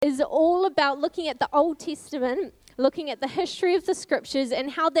about looking at the Old Testament, looking at the history of the scriptures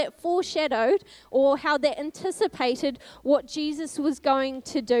and how that foreshadowed or how that anticipated what Jesus was going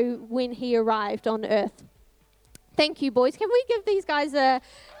to do when he arrived on earth. Thank you, boys. Can we give these guys a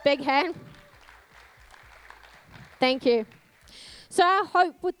big hand? Thank you. So our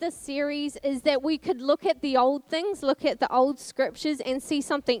hope with this series is that we could look at the old things, look at the old scriptures and see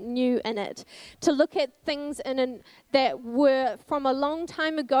something new in it. To look at things that were from a long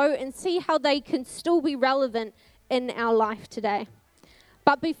time ago and see how they can still be relevant in our life today.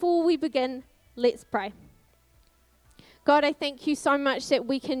 But before we begin, let's pray. God, I thank you so much that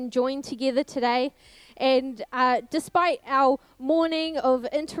we can join together today. And despite our morning of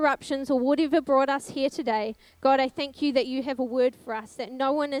interruptions or whatever brought us here today, God, I thank you that you have a word for us, that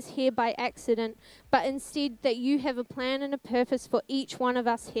no one is here by accident, but instead that you have a plan and a purpose for each one of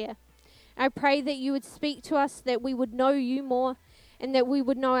us here. I pray that you would speak to us, that we would know you more, and that we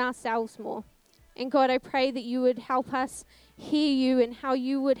would know ourselves more. And God, I pray that you would help us hear you and how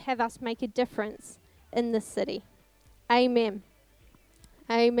you would have us make a difference in this city. Amen.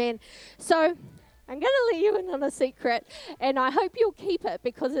 Amen. So I'm going to let you in on a secret, and I hope you'll keep it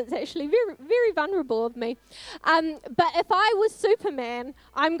because it's actually very, very vulnerable of me. But if I was Superman,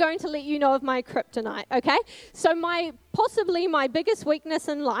 I'm going to let you know of my kryptonite, okay? So possibly my biggest weakness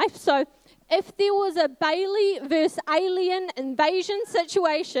in life. So if there was a Bailey versus alien invasion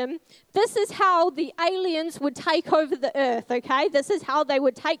situation, this is how the aliens would take over the earth, okay? This is how they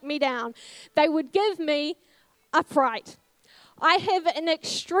would take me down. They would give me a fright. I have an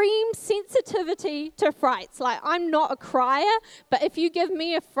extreme sensitivity to frights. Like, I'm not a crier, but if you give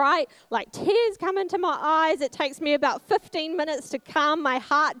me a fright, like tears come into my eyes. It takes me about 15 minutes to calm my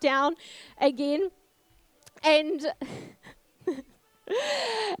heart down again. And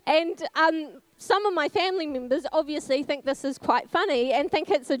some of my family members obviously think this is quite funny and think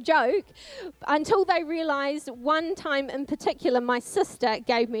it's a joke until they realize one time in particular, my sister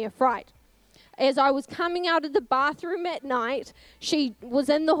gave me a fright. As I was coming out of the bathroom at night, she was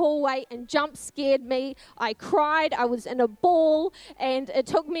in the hallway and jump scared me. I cried, I was in a ball, and it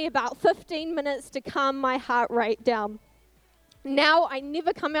took me about 15 minutes to calm my heart rate down. Now I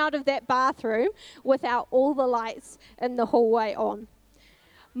never come out of that bathroom without all the lights in the hallway on.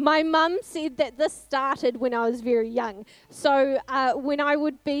 My mum said that this started when I was very young. So when I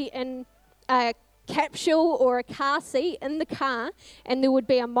would be in a capsule or a car seat in the car, and there would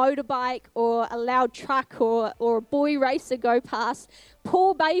be a motorbike or a loud truck or a boy racer go past,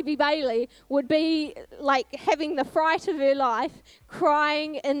 poor baby Bailey would be like having the fright of her life,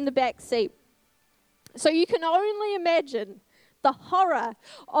 crying in the back seat. So you can only imagine the horror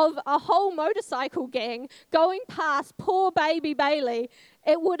of a whole motorcycle gang going past poor baby Bailey.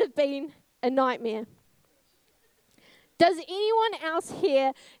 It would have been a nightmare. Does anyone else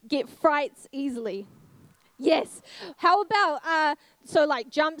here get frights easily? Yes. How about, like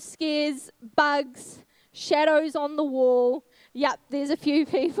jump scares, bugs, shadows on the wall? Yep, there's a few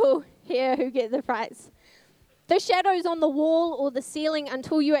people here who get the frights. The shadows on the wall or the ceiling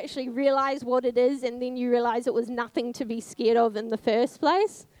until you actually realize what it is and then you realize it was nothing to be scared of in the first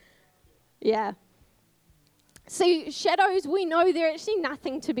place. Yeah. See, shadows, we know they're actually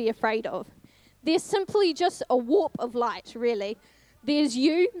nothing to be afraid of. They're simply just a warp of light, really. There's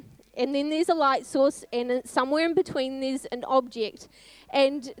you, and then there's a light source, and somewhere in between there's an object.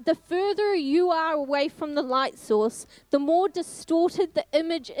 And the further you are away from the light source, the more distorted the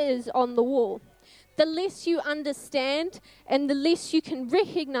image is on the wall. The less you understand, and the less you can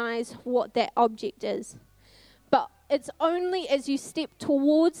recognize what that object is. But it's only as you step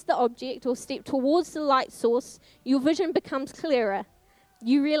towards the object or step towards the light source, your vision becomes clearer.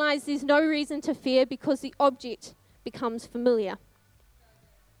 You realize there's no reason to fear because the object becomes familiar.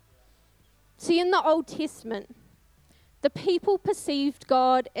 See, in the Old Testament, the people perceived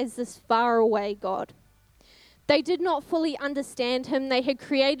God as this faraway God. They did not fully understand him. They had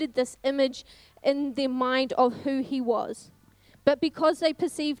created this image in their mind of who he was. But because they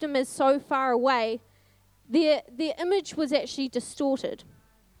perceived him as so far away, their image was actually distorted.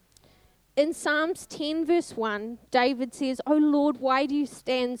 In Psalms 10 verse 1, David says, "Oh Lord, why do you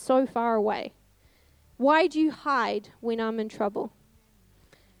stand so far away? Why do you hide when I'm in trouble?"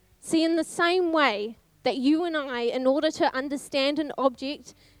 See, in the same way that you and I, in order to understand an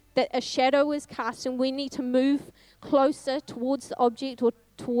object, that a shadow is cast and we need to move closer towards the object or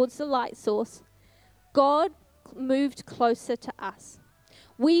towards the light source, God moved closer to us.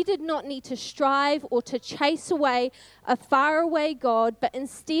 We did not need to strive or to chase away a faraway God, but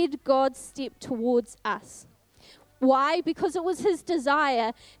instead God stepped towards us. Why? Because it was his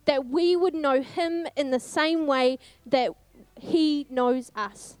desire that we would know him in the same way that he knows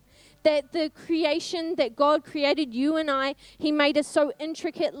us. That the creation that God created, you and I, He made us so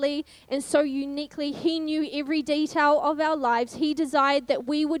intricately and so uniquely. He knew every detail of our lives. He desired that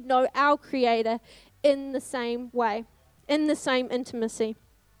we would know our Creator in the same way, in the same intimacy.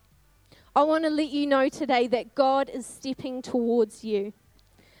 I want to let you know today that God is stepping towards you.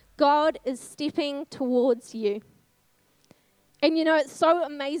 God is stepping towards you. And you know, it's so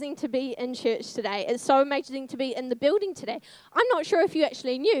amazing to be in church today. It's so amazing to be in the building today. I'm not sure if you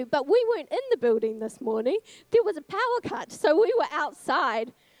actually knew, but we weren't in the building this morning. There was a power cut, so we were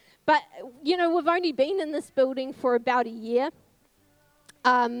outside. But, you know, we've only been in this building for about a year.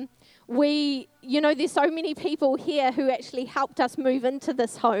 There's so many people here who actually helped us move into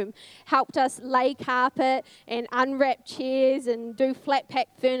this home, helped us lay carpet and unwrap chairs and do flat pack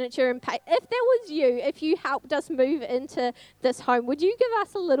furniture and paint. If that was you, if you helped us move into this home, would you give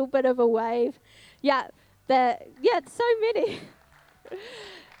us a little bit of a wave? Yeah, so many.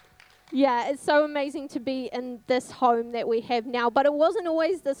 Yeah, it's so amazing to be in this home that we have now, but it wasn't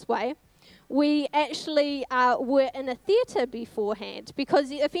always this way. We actually were in a theatre beforehand,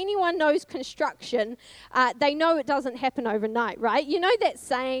 because if anyone knows construction, they know it doesn't happen overnight, right? You know that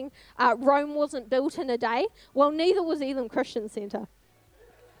saying, Rome wasn't built in a day? Well, neither was Elim Christian Centre.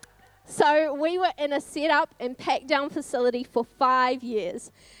 So we were in a set-up and packed-down facility for 5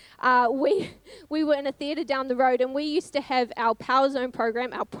 years. We were in a theatre down the road, and we used to have our Power Zone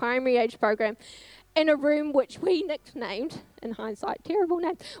program, our primary age program, in a room which we nicknamed, in hindsight, terrible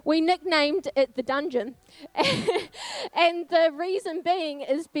name, we nicknamed it the dungeon. And the reason being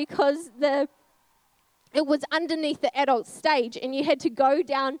is because it was underneath the adult stage, and you had to go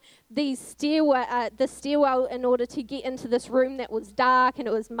down the stairwell in order to get into this room that was dark and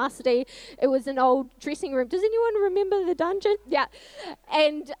it was musty. It was an old dressing room. Does anyone remember the dungeon? Yeah.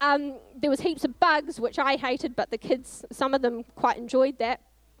 And there was heaps of bugs, which I hated, but the kids, some of them quite enjoyed that.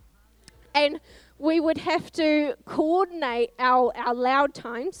 And we would have to coordinate our loud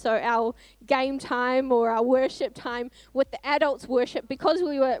time, so our game time or our worship time, with the adults' worship. Because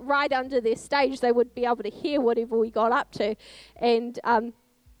we were right under their stage, they would be able to hear whatever we got up to. And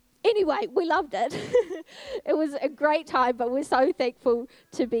anyway, we loved it. It was a great time, but we're so thankful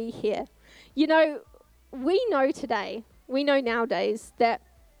to be here. You know, we know nowadays that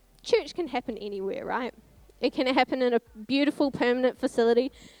church can happen anywhere, right? It can happen in a beautiful permanent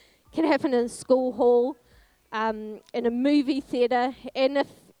facility. Can happen in a school hall, in a movie theatre. And if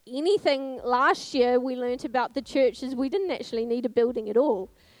anything, last year we learnt about the church is we didn't actually need a building at all.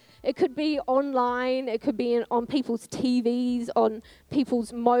 It could be online, it could be on people's TVs, on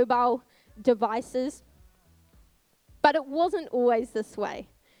people's mobile devices. But it wasn't always this way.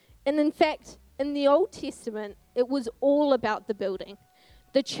 And in fact, in the Old Testament, it was all about the building.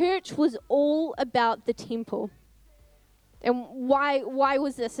 The church was all about the temple. And why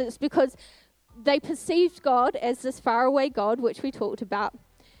was this? It's because they perceived God as this faraway God, which we talked about.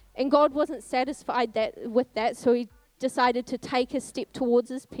 And God wasn't satisfied with that, so He decided to take a step towards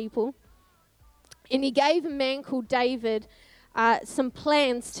His people. And He gave a man called David some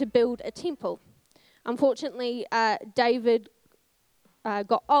plans to build a temple. Unfortunately, David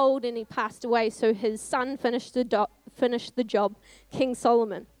got old and he passed away, so his son finished the job, King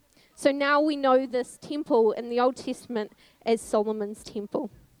Solomon. So now we know this temple in the Old Testament as Solomon's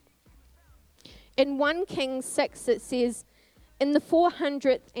temple. In 1 Kings 6 it says, in the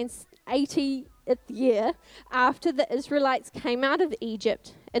 480th year after the Israelites came out of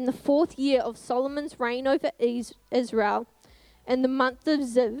Egypt, in the 4th year of Solomon's reign over Israel, in the month of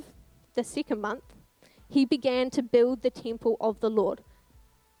Ziv, the second month, he began to build the temple of the Lord.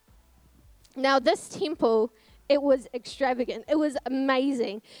 Now this temple, it was extravagant. It was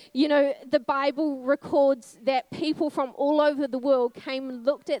amazing. You know, the Bible records that people from all over the world came and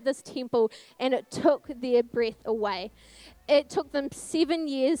looked at this temple, and it took their breath away. It took them 7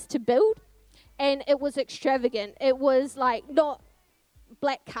 years to build, and it was extravagant. It was like not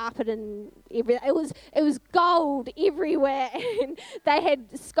black carpet and everything. It was gold everywhere, and they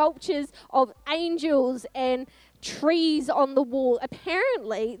had sculptures of angels and trees on the wall.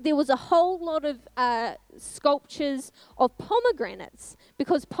 Apparently, there was a whole lot of sculptures of pomegranates,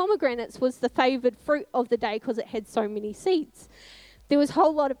 because pomegranates was the favoured fruit of the day because it had so many seeds. There was a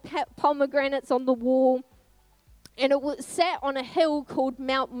whole lot of pomegranates on the wall, and it was sat on a hill called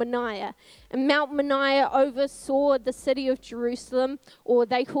Mount Moriah. And Mount Moriah oversaw the city of Jerusalem, or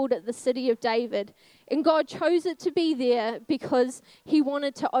they called it the city of David. And God chose it to be there because He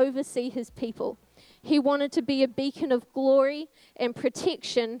wanted to oversee His people. He wanted to be a beacon of glory and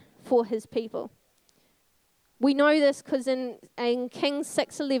protection for His people. We know this because in Kings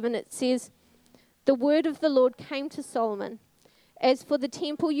 6:11 it says, the word of the Lord came to Solomon. As for the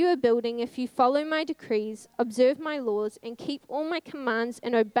temple you are building, if you follow my decrees, observe my laws, and keep all my commands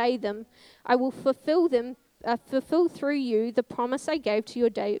and obey them, I will fulfill through you the promise I gave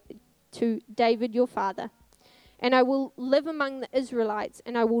to David your father. And I will live among the Israelites,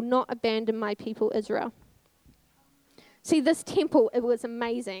 and I will not abandon my people Israel. See, this temple, it was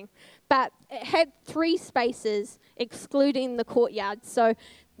amazing, but it had 3 spaces excluding the courtyard. So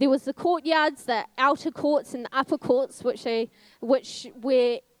there was the courtyards, the outer courts, and the upper courts, where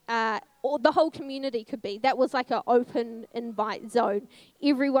the whole community could be. That was like an open invite zone.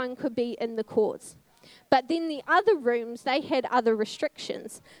 Everyone could be in the courts. But then the other rooms, they had other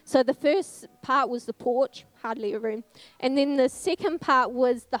restrictions. So the first part was the porch, hardly a room. And then the second part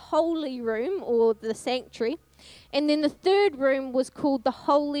was the holy room, or the sanctuary. And then the third room was called the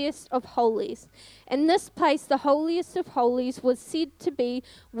holiest of holies. And this place, the holiest of holies, was said to be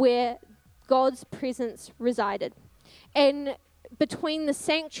where God's presence resided. And between the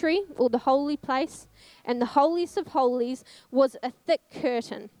sanctuary, or the holy place, and the holiest of holies was a thick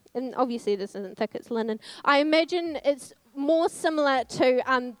curtain. And obviously this isn't thick, it's linen. I imagine it's more similar to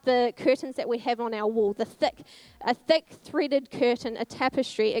the curtains that we have on our wall, a thick threaded curtain, a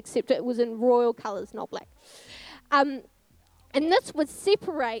tapestry, except it was in royal colours, not black. And this would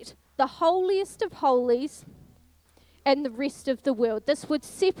separate the holiest of holies and the rest of the world. This would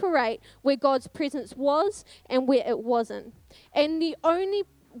separate where God's presence was and where it wasn't. And the only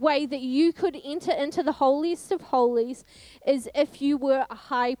way that you could enter into the holiest of holies is if you were a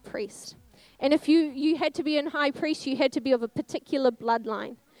high priest. And if you had to be a high priest, you had to be of a particular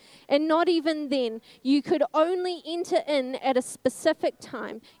bloodline. And not even then. You could only enter in at a specific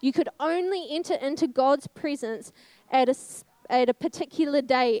time. You could only enter into God's presence at a particular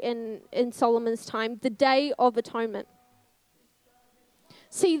day in Solomon's time, the Day of Atonement.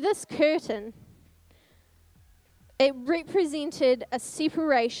 See, this curtain, it represented a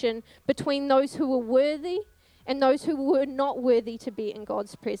separation between those who were worthy and those who were not worthy to be in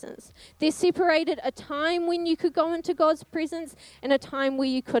God's presence. They separated a time when you could go into God's presence and a time where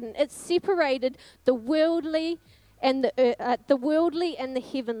you couldn't. It separated the worldly and the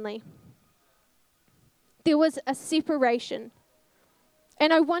heavenly. There was a separation.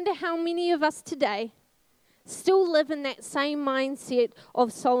 And I wonder how many of us today still live in that same mindset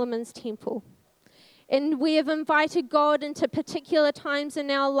of Solomon's temple. And we have invited God into particular times in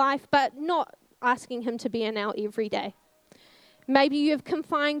our life, but not asking him to be in our everyday. Maybe you have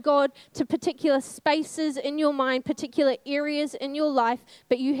confined God to particular spaces in your mind, particular areas in your life,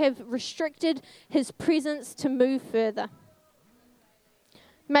 but you have restricted his presence to move further.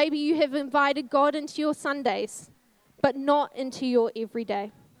 Maybe you have invited God into your Sundays, but not into your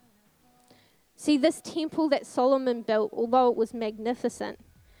everyday. See, this temple that Solomon built, although it was magnificent,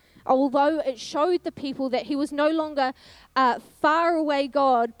 although it showed the people that he was no longer far away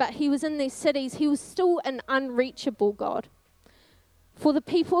God, but he was in these cities, he was still an unreachable God. For the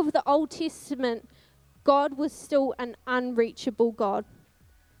people of the Old Testament, God was still an unreachable God.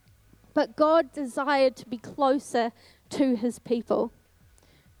 But God desired to be closer to his people.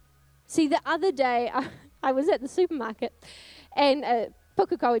 See, the other day, I was at the supermarket, and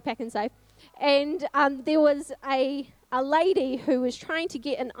Pukekohe Pack and Save, and there was a lady who was trying to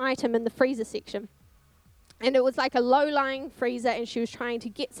get an item in the freezer section. And it was like a low-lying freezer, and she was trying to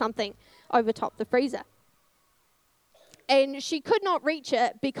get something over top the freezer. And she could not reach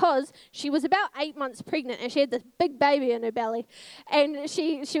it because she was about 8 months pregnant, and she had this big baby in her belly. And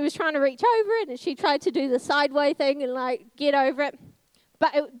she was trying to reach over it, and she tried to do the sideway thing and like get over it.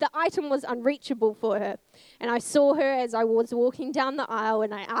 But the item was unreachable for her. And I saw her as I was walking down the aisle,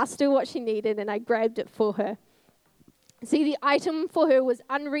 and I asked her what she needed, and I grabbed it for her. See, the item for her was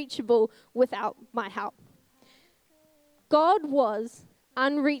unreachable without my help. God was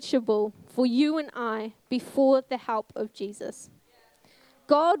unreachable for you and I before the help of Jesus.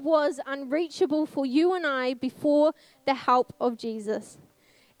 God was unreachable for you and I before the help of Jesus.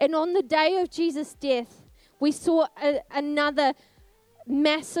 And on the day of Jesus' death, we saw another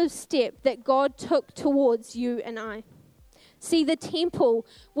massive step that God took towards you and I. See, the temple,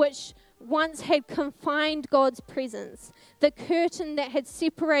 which once had confined God's presence, the curtain that had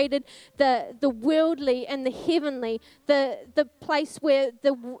separated the worldly and the heavenly, the place where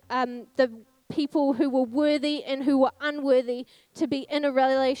the people who were worthy and who were unworthy to be in a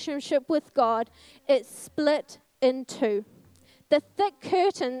relationship with God, it split in two. The thick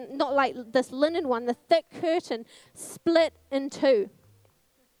curtain, not like this linen one, the thick curtain split in two.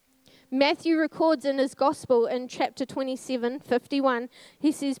 Matthew records in his gospel in chapter 27:51,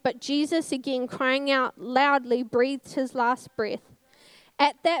 he says, "But Jesus, again crying out loudly, breathed his last breath.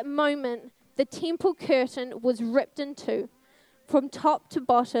 At that moment, the temple curtain was ripped in two, From top to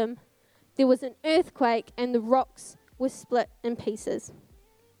bottom, there was an earthquake and the rocks were split in pieces.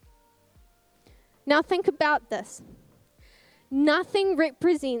 Now think about this. Nothing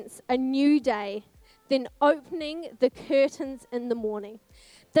represents a new day than opening the curtains in the morning.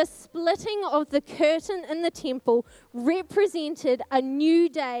 The splitting of the curtain in the temple represented a new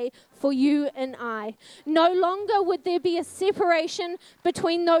day for you and I. No longer would there be a separation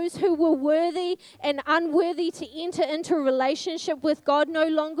between those who were worthy and unworthy to enter into a relationship with God. No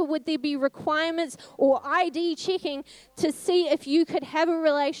longer would there be requirements or ID checking to see if you could have a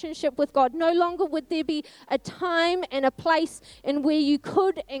relationship with God. No longer would there be a time and a place in where you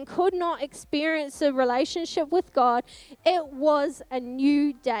could and could not experience a relationship with God. It was a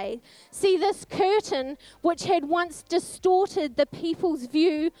new day. See, this curtain, which had once distorted the people's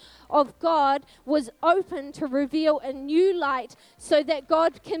view of God, was open to reveal a new light so that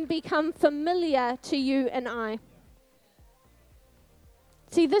God can become familiar to you and I.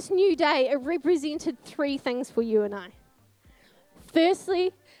 See, this new day, it represented three things for you and I.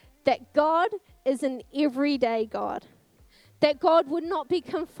 Firstly, that God is an everyday God. That God would not be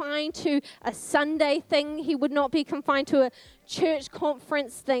confined to a Sunday thing. He would not be confined to a church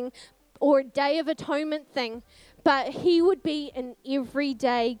conference thing or a Day of Atonement thing. But He would be an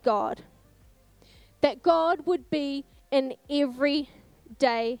everyday God. That God would be an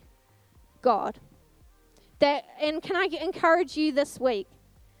everyday God. And can I encourage you this week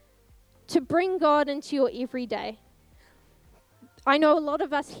to bring God into your everyday? I know a lot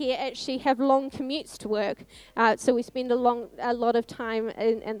of us here actually have long commutes to work, so we spend a lot of time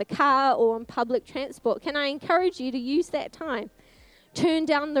in the car or on public transport. Can I encourage you to use that time? Turn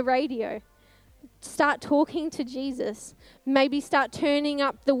down the radio. Start talking to Jesus. Maybe start turning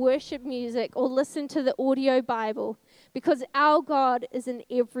up the worship music or listen to the audio Bible, because our God is an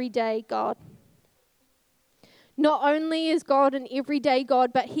everyday God. Not only is God an everyday God,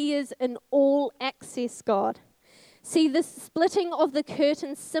 but He is an all-access God. See, this splitting of the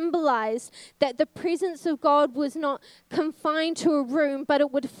curtain symbolized that the presence of God was not confined to a room, but it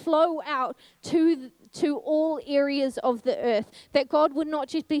would flow out to all areas of the earth. That God would not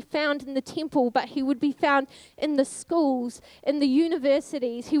just be found in the temple, but He would be found in the schools, in the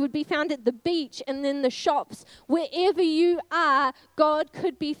universities. He would be found at the beach and in the shops. Wherever you are, God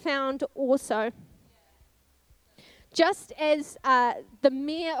could be found also. Just as the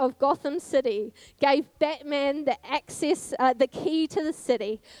mayor of Gotham City gave Batman the access, the key to the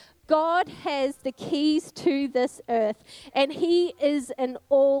city, God has the keys to this earth, and He is an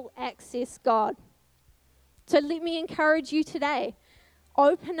all-access God. So let me encourage you today.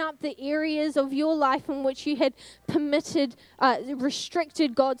 Open up the areas of your life in which you had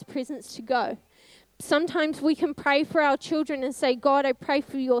restricted God's presence to go. Sometimes we can pray for our children and say, God, I pray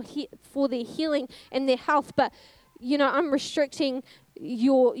for their healing and their health, but I'm restricting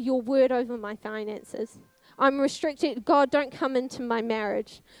your word over my finances. I'm restricted. God, don't come into my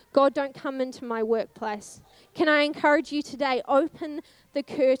marriage. God, don't come into my workplace. Can I encourage you today, open the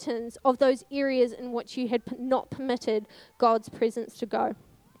curtains of those areas in which you had not permitted God's presence to go.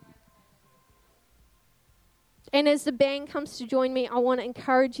 And as the band comes to join me, I want to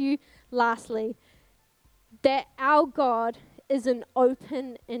encourage you, lastly, that our God is an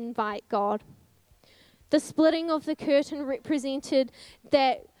open invite God. The splitting of the curtain represented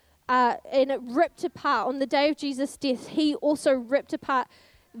that, and it ripped apart. On the day of Jesus' death, He also ripped apart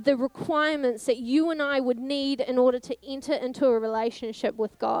the requirements that you and I would need in order to enter into a relationship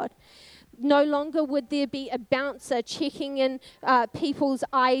with God. No longer would there be a bouncer checking in people's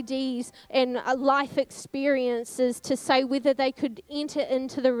IDs and life experiences to say whether they could enter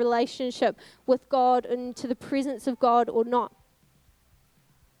into the relationship with God and into the presence of God or not.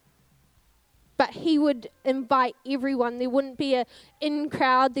 But He would invite everyone. There wouldn't be an in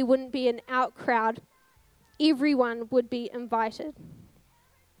crowd. There wouldn't be an out crowd. Everyone would be invited.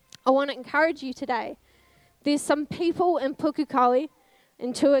 I want to encourage you today. There's some people in Pukekohe,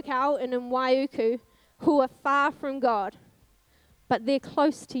 in Tuakau, and in Waiuku who are far from God, but they're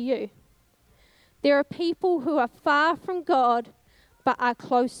close to you. There are people who are far from God, but are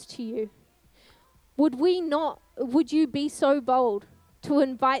close to you. Would you be so bold to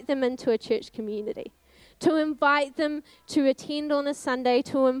invite them into a church community, to invite them to attend on a Sunday,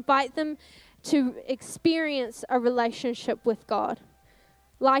 to invite them to experience a relationship with God?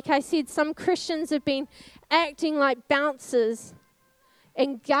 Like I said, some Christians have been acting like bouncers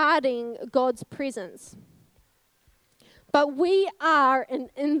and guarding God's presence. But we are an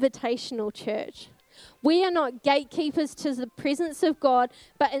invitational church. We are not gatekeepers to the presence of God,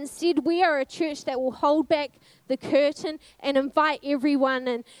 but instead we are a church that will hold back the curtain and invite everyone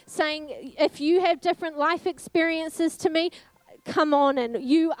in, saying, if you have different life experiences to me, come on in.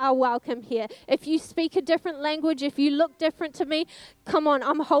 You are welcome here. If you speak a different language, if you look different to me, come on,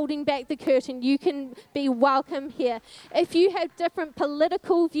 I'm holding back the curtain. You can be welcome here. If you have different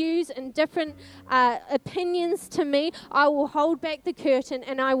political views and different opinions to me, I will hold back the curtain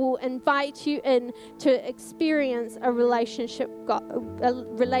and I will invite you in to experience a relationship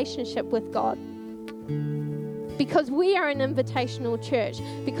with God. Because we are an invitational church,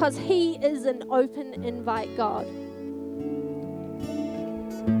 because He is an open invite God.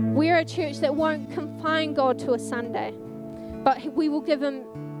 We're a church that won't confine God to a Sunday, but we will give Him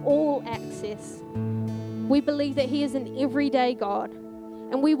all access. We believe that He is an everyday God,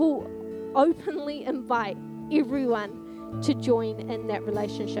 and we will openly invite everyone to join in that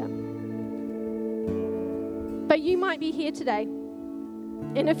relationship. But you might be here today,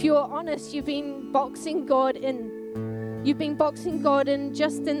 and if you're honest, you've been boxing God in. You've been boxing God in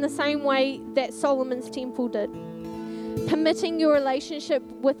just in the same way that Solomon's temple did. Permitting your relationship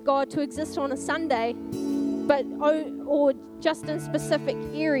with God to exist on a Sunday, or just in specific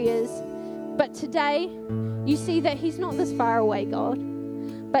areas. But today, you see that He's not this far away God,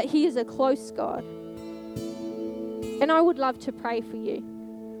 but He is a close God. And I would love to pray for you.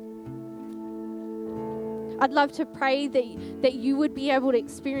 I'd love to pray that you would be able to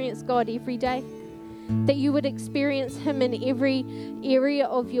experience God every day, that you would experience Him in every area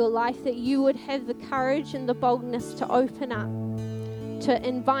of your life, that you would have the courage and the boldness to open up, to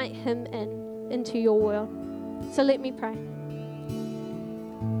invite Him into your world. So let me pray.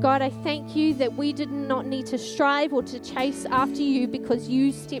 God, I thank You that we did not need to strive or to chase after You because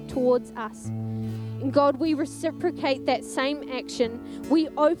You stepped towards us. And God, we reciprocate that same action. We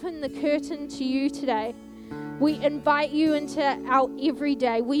open the curtain to You today. We invite You into our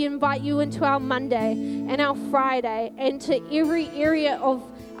everyday. We invite You into our Monday and our Friday and to every area of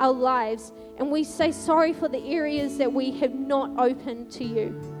our lives. And we say sorry for the areas that we have not opened to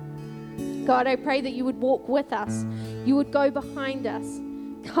You. God, I pray that You would walk with us. You would go behind us,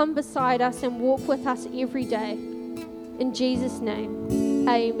 come beside us and walk with us every day. In Jesus' name,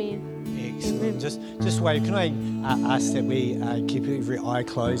 amen. Excellent. Just wait. Can I ask that we keep every eye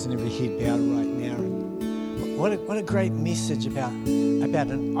closed and every head bowed right now? What a great message about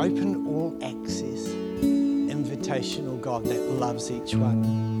an open, all-access, invitational God that loves each one.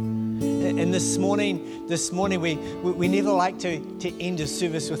 And this morning we never like to end a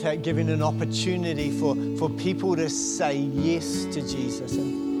service without giving an opportunity for people to say yes to Jesus.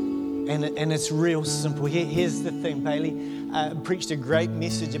 And it's real simple. Here's the thing. Bailey preached a great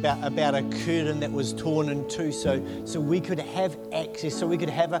message about a curtain that was torn in two so we could have access, so we could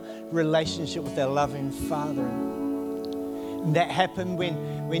have a relationship with our loving Father. And that happened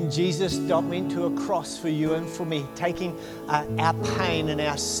when Jesus went to a cross for you and for me, taking our pain and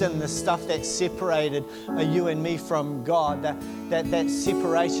our sin, the stuff that separated you and me from God, that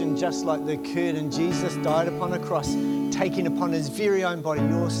separation, just like the curtain. Jesus died upon a cross, taking upon His very own body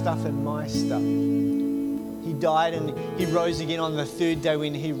your stuff and my stuff. He died and He rose again on the third day.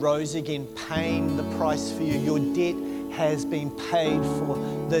 When He rose again, paying the price for you. Your debt has been paid for.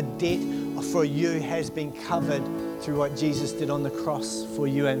 The debt for you has been covered through what Jesus did on the cross for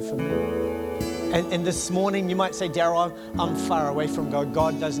you and for me. And this morning you might say, Daryl, I'm far away from God.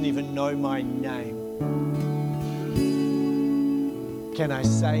 God doesn't even know my name. Can I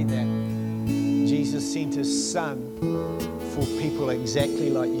say that Jesus sent His Son for people exactly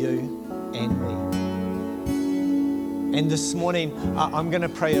like you and me? And this morning, I'm going to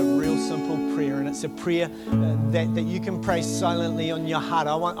pray a real simple prayer, and it's a prayer that you can pray silently on your heart.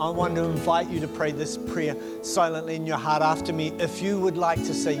 I want to invite you to pray this prayer silently in your heart after me. If you would like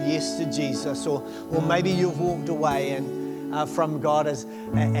to say yes to Jesus, or maybe you've walked away from God,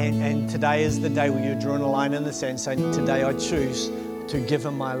 and today is the day where you're drawing a line in the sand, saying, today I choose to give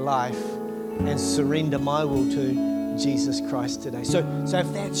Him my life and surrender my will to Jesus Christ today. So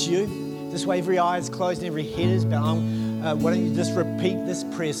if that's you, this way every eye is closed and every head is bowed. Why don't you just repeat this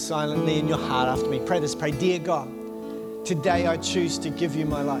prayer silently in your heart after me. Pray this. Pray, dear God, today I choose to give You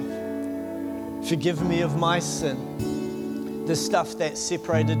my life. Forgive me of my sin, the stuff that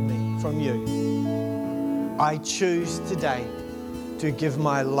separated me from You. I choose today to give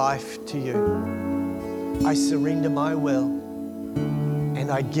my life to You. I surrender my will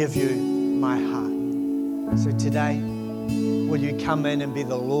and I give You my heart. So today, will You come in and be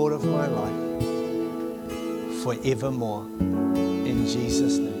the Lord of my life forevermore? In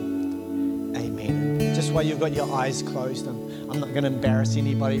Jesus' name, amen. Just while you've got your eyes closed, I'm not going to embarrass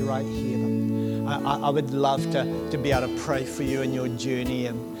anybody right here. I would love to be able to pray for you in your journey.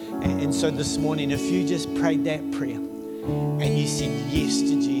 And so this morning, if you just prayed that prayer and you said yes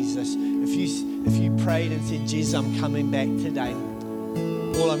to Jesus, if you if you prayed and said, Jesus, I'm coming back today,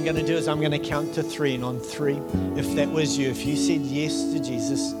 all I'm going to do is I'm going to count to 3, and on 3, if that was you, if you said yes to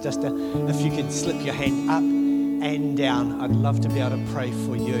Jesus, if you could slip your hand up and down, I'd love to be able to pray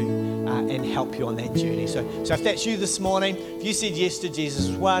for you and help you on that journey. So if that's you this morning, if you said yes to Jesus,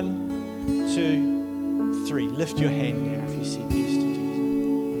 1, 2, 3, lift your hand now if you said yes to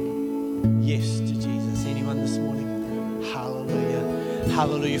Jesus. Yes to Jesus. Anyone this morning? Hallelujah.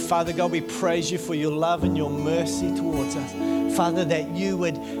 Hallelujah. Father God, we praise you for your love and your mercy towards us. Father, that you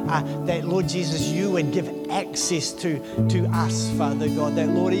would, that Lord Jesus, you would give access to us, Father God. That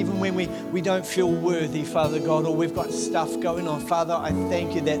Lord, even when we don't feel worthy, Father God, or we've got stuff going on, Father, I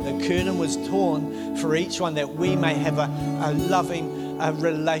thank you that the curtain was torn for each one, that we may have a loving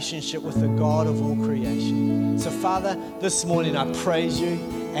relationship with the God of all creation. So Father, this morning I praise you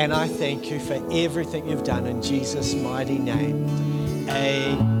and I thank you for everything you've done in Jesus' mighty name.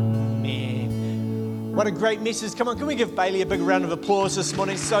 Amen. What a great message. Come on, can we give Bailey a big round of applause this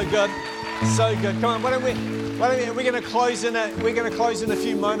morning? So good. So good. Come on, we're going to close in a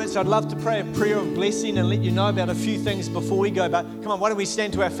few moments. I'd love to pray a prayer of blessing and let you know about a few things before we go. But come on, why don't we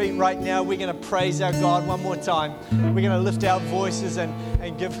stand to our feet right now? We're going to praise our God one more time. We're going to lift our voices and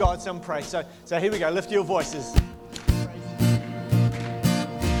give God some praise. So here we go. Lift your voices.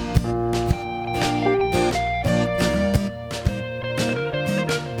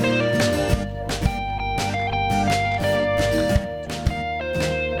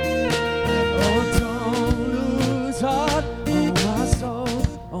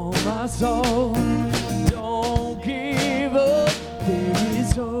 Don't give up, there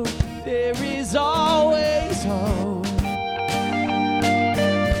is hope, there is always hope.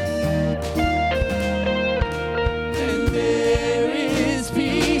 And there is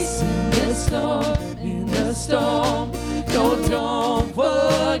peace in the storm. No, don't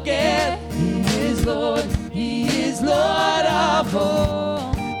forget, He is Lord of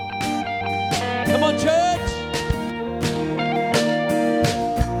all. Come on, church.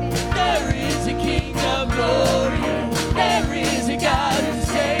 There is a God who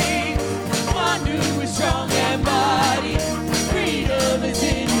saves, one who is strong and mighty. Freedom is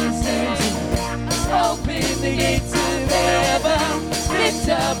in His name. Open the gates of heaven, lift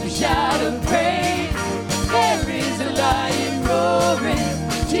up a shout of praise. There is a lion roaring,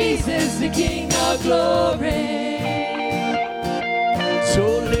 Jesus the King of glory.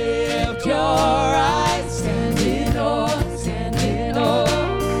 So lift your eyes, stand in awe.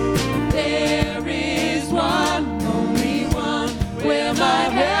 Where my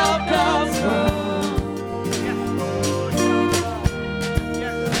help comes from.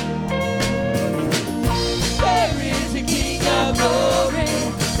 There is a King of glory,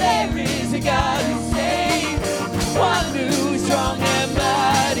 there is a God who saves, one who is strong and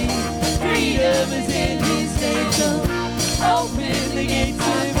mighty. Freedom is in His name. So open the gates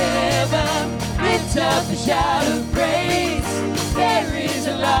of heaven, lift up a shout of praise. There is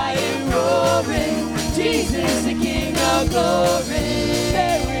a lion roaring, Jesus the King of glory.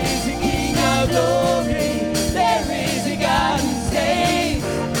 There is a King of glory. There is a God who saves,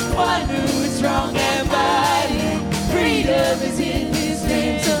 one who is strong and mighty. Freedom is in His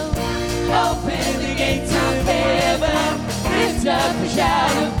name. So open the gates of heaven, lift up a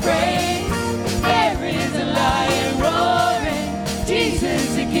shout of praise. There is a lion roaring,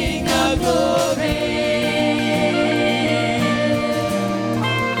 Jesus the King of glory.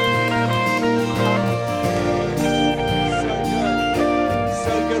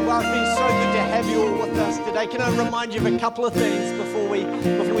 You all with us today. Can I remind you of a couple of things before we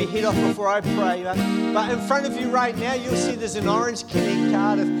head off, before I pray? But in front of you right now, you'll see there's an orange Connect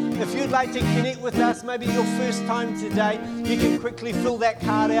card. If you'd like to connect with us, maybe your first time today, you can quickly fill that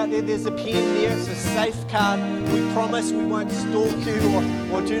card out there. There's a pen there. It's a safe card. We promise we won't stalk you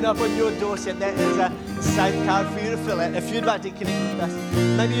or turn up on your doorstep. That is a safe card for you to fill out. If you'd like to connect with us,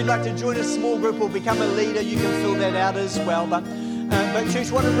 maybe you'd like to join a small group or become a leader, you can fill that out as well. But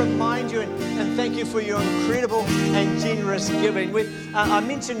church, I want to remind you and thank you for your incredible and generous giving. I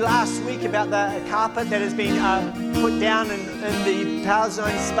mentioned last week about the carpet that has been put down in the Power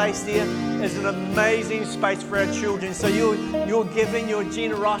Zone space there. Is an amazing space for our children. So your giving, your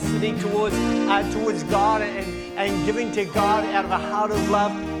generosity towards God and giving to God out of a heart of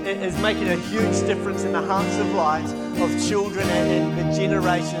love is making a huge difference in the hearts of lives of children and the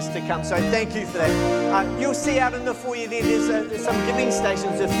generations to come. So thank you for that. You'll see out in the foyer there's some giving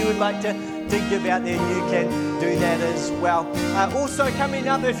stations. If you would like to give out there, you can do that as well. Also coming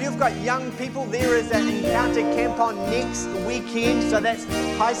up, if you've got young people, there is an Encounter Camp on next weekend. So that's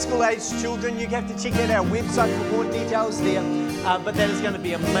high school aged children. You have to check out our website for more details there. But that is going to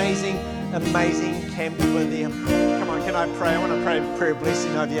be amazing amazing camp with them. Come on, can I pray? I want to pray a prayer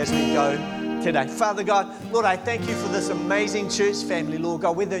blessing over you as we go today. Father God, Lord, I thank you for this amazing church family, Lord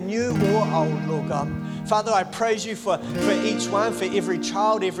God, whether new or old, Lord God. Father, I praise you for each one, for every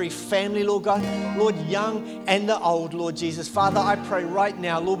child, every family, Lord God, Lord, young and the old, Lord Jesus. Father, I pray right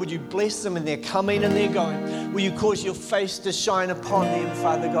now, Lord, would you bless them in their coming and their going? Will you cause your face to shine upon them,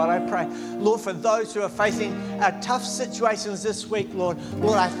 Father God? I pray, Lord, for those who are facing tough situations this week, Lord,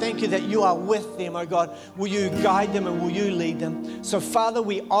 I thank you that you are with them, oh God. Will you guide them and will you lead them? So, Father,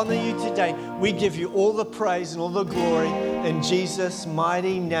 we honor you today. We give you all the praise and all the glory in Jesus'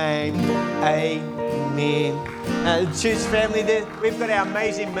 mighty name. Amen. Church family, we've got our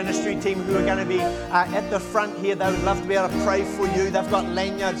amazing ministry team who are going to be at the front here. They would love to be able to pray for you. They've got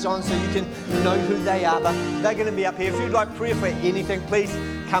lanyards on so you can know who they are, but they're going to be up here. If you'd like prayer for anything, please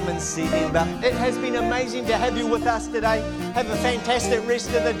come and see them. But it has been amazing to have you with us today. Have a fantastic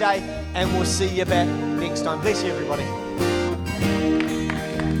rest of the day, and we'll see you back next time. Bless you, everybody.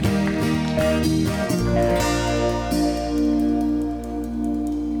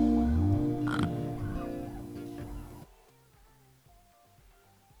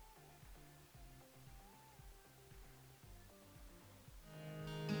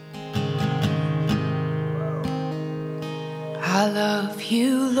 I love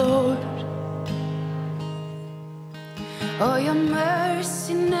you, Lord. Oh, your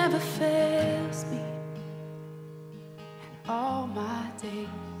mercy never fails me. And all my days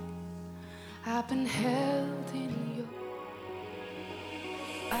I've been held in your.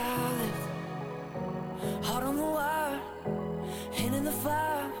 I lived hard on the wire, hand in the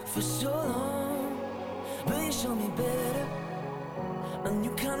fire for so long, but you showed me better, a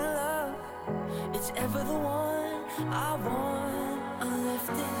new kind of love. It's ever the one I want. I left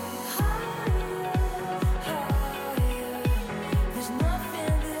it high.